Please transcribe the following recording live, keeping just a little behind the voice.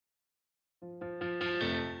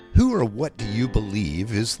Who or what do you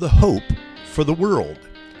believe is the hope for the world?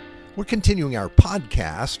 We're continuing our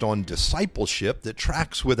podcast on discipleship that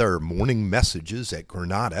tracks with our morning messages at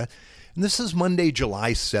Granada, and this is Monday,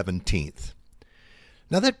 July 17th.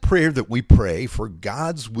 Now, that prayer that we pray for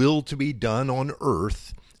God's will to be done on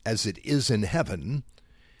earth as it is in heaven,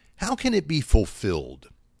 how can it be fulfilled?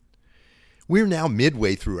 We're now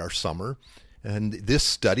midway through our summer, and this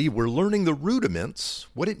study we're learning the rudiments,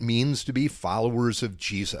 what it means to be followers of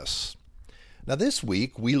Jesus. Now, this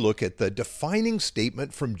week we look at the defining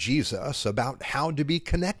statement from Jesus about how to be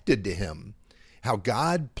connected to Him, how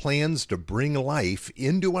God plans to bring life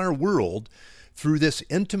into our world through this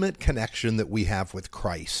intimate connection that we have with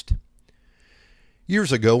Christ.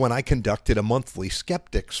 Years ago, when I conducted a monthly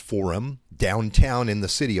Skeptics Forum downtown in the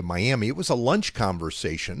city of Miami, it was a lunch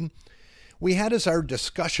conversation. We had as our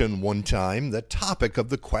discussion one time the topic of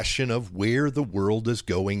the question of where the world is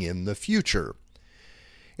going in the future.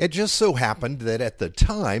 It just so happened that at the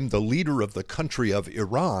time, the leader of the country of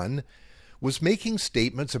Iran was making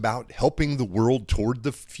statements about helping the world toward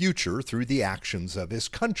the future through the actions of his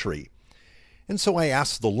country. And so I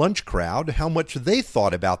asked the lunch crowd how much they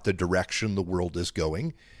thought about the direction the world is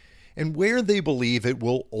going and where they believe it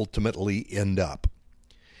will ultimately end up.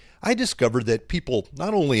 I discovered that people,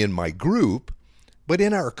 not only in my group, but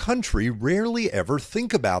in our country, rarely ever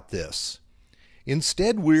think about this.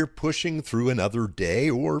 Instead, we're pushing through another day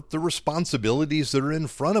or the responsibilities that are in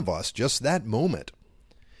front of us just that moment.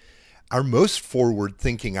 Our most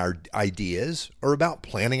forward-thinking ideas are about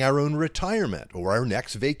planning our own retirement or our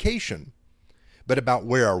next vacation. But about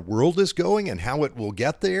where our world is going and how it will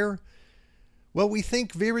get there, well, we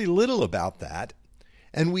think very little about that.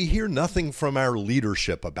 And we hear nothing from our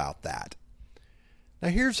leadership about that. Now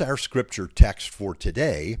here's our scripture text for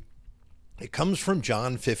today. It comes from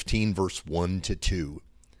John 15, verse 1 to 2.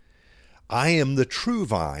 I am the true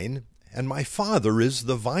vine, and my Father is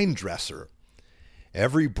the vine dresser.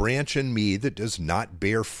 Every branch in me that does not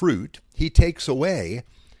bear fruit, He takes away,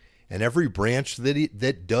 and every branch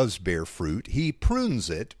that does bear fruit, He prunes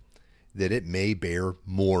it, that it may bear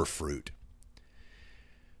more fruit.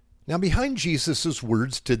 Now, behind Jesus'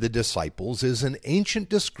 words to the disciples is an ancient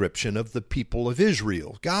description of the people of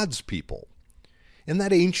Israel, God's people. In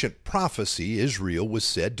that ancient prophecy, Israel was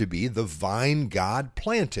said to be the vine God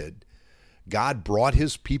planted. God brought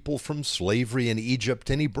His people from slavery in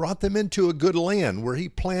Egypt, and He brought them into a good land where He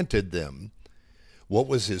planted them. What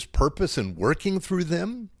was His purpose in working through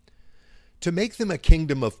them? To make them a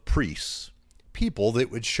kingdom of priests, people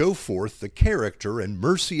that would show forth the character and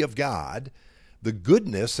mercy of God, the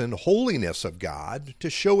goodness and holiness of God, to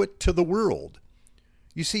show it to the world.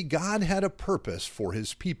 You see, God had a purpose for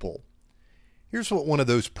His people. Here's what one of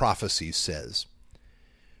those prophecies says.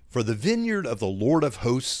 For the vineyard of the Lord of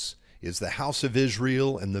hosts is the house of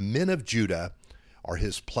Israel, and the men of Judah are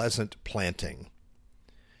His pleasant planting.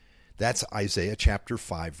 That's Isaiah chapter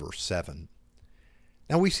 5, verse 7.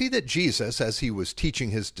 Now we see that Jesus, as He was teaching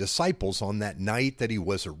His disciples on that night that He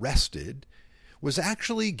was arrested, was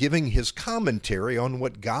actually giving His commentary on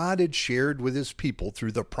what God had shared with His people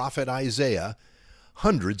through the prophet Isaiah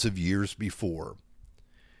hundreds of years before.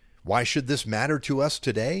 Why should this matter to us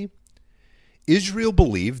today? Israel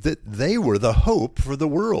believed that they were the hope for the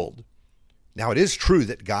world. Now, it is true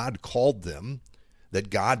that God called them, that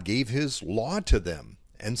God gave His law to them,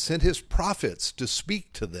 and sent His prophets to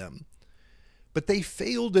speak to them. But they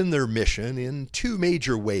failed in their mission in two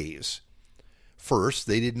major ways. First,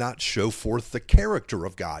 they did not show forth the character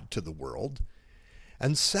of God to the world.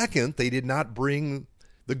 And second, they did not bring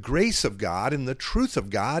the grace of God and the truth of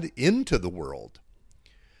God into the world.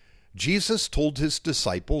 Jesus told His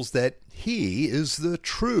disciples that He is the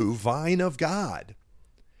true vine of God.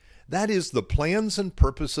 That is, the plans and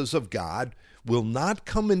purposes of God will not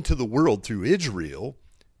come into the world through Israel,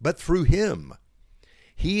 but through Him.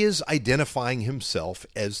 He is identifying Himself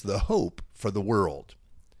as the hope for the world.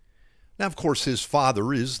 Now, of course, His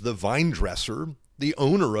Father is the vine dresser, the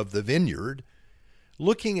owner of the vineyard.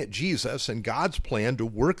 Looking at Jesus and God's plan to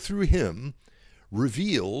work through Him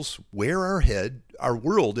reveals where our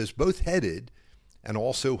world is both headed and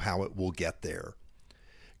also how it will get there.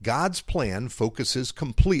 God's plan focuses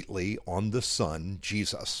completely on the Son,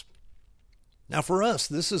 Jesus. Now, for us,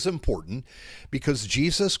 this is important because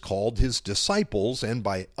Jesus called His disciples, and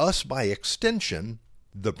by us by extension,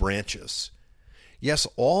 the branches. Yes,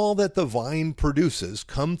 all that the vine produces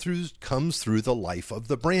comes through the life of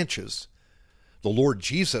the branches. The Lord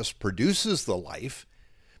Jesus produces the life,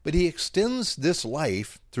 but He extends this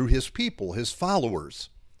life through His people, His followers,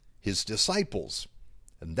 His disciples,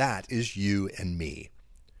 and that is you and me.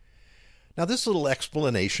 Now, this little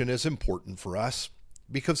explanation is important for us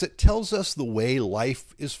because it tells us the way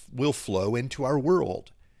life will flow into our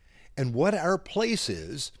world and what our place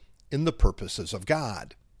is in the purposes of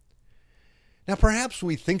God. Now, perhaps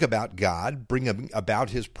we think about God bringing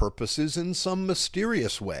about his purposes in some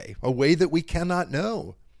mysterious way, a way that we cannot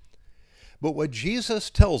know. But what Jesus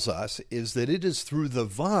tells us is that it is through the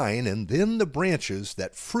vine and then the branches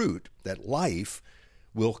that fruit, that life,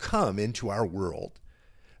 will come into our world.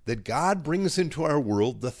 That God brings into our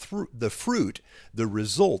world the fruit, the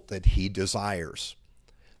result that he desires.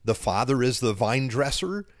 The Father is the vine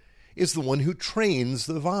dresser, is the one who trains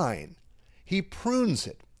the vine. He prunes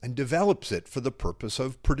it and develops it for the purpose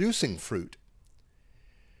of producing fruit.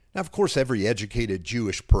 Now, of course, every educated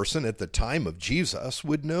Jewish person at the time of Jesus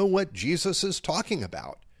would know what Jesus is talking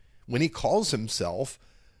about when he calls himself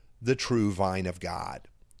the true vine of God.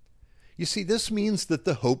 You see, this means that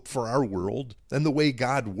the hope for our world and the way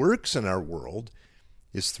God works in our world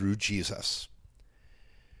is through Jesus.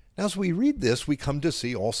 Now, as we read this, we come to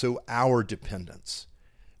see also our dependence,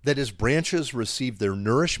 that as branches receive their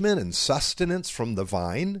nourishment and sustenance from the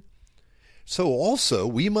vine, so also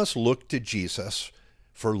we must look to Jesus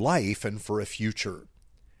for life and for a future.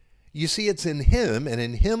 You see, it's in him and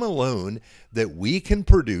in him alone that we can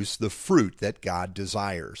produce the fruit that God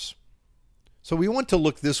desires. So we want to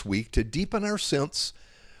look this week to deepen our sense.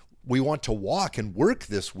 We want to walk and work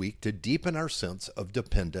this week to deepen our sense of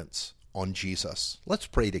dependence on Jesus. Let's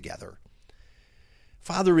pray together.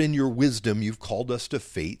 Father, in your wisdom, you've called us to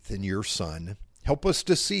faith in your Son. Help us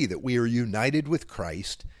to see that we are united with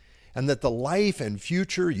Christ and that the life and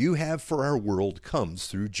future you have for our world comes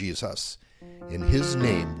through Jesus. In his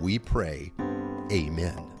name we pray.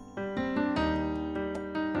 Amen.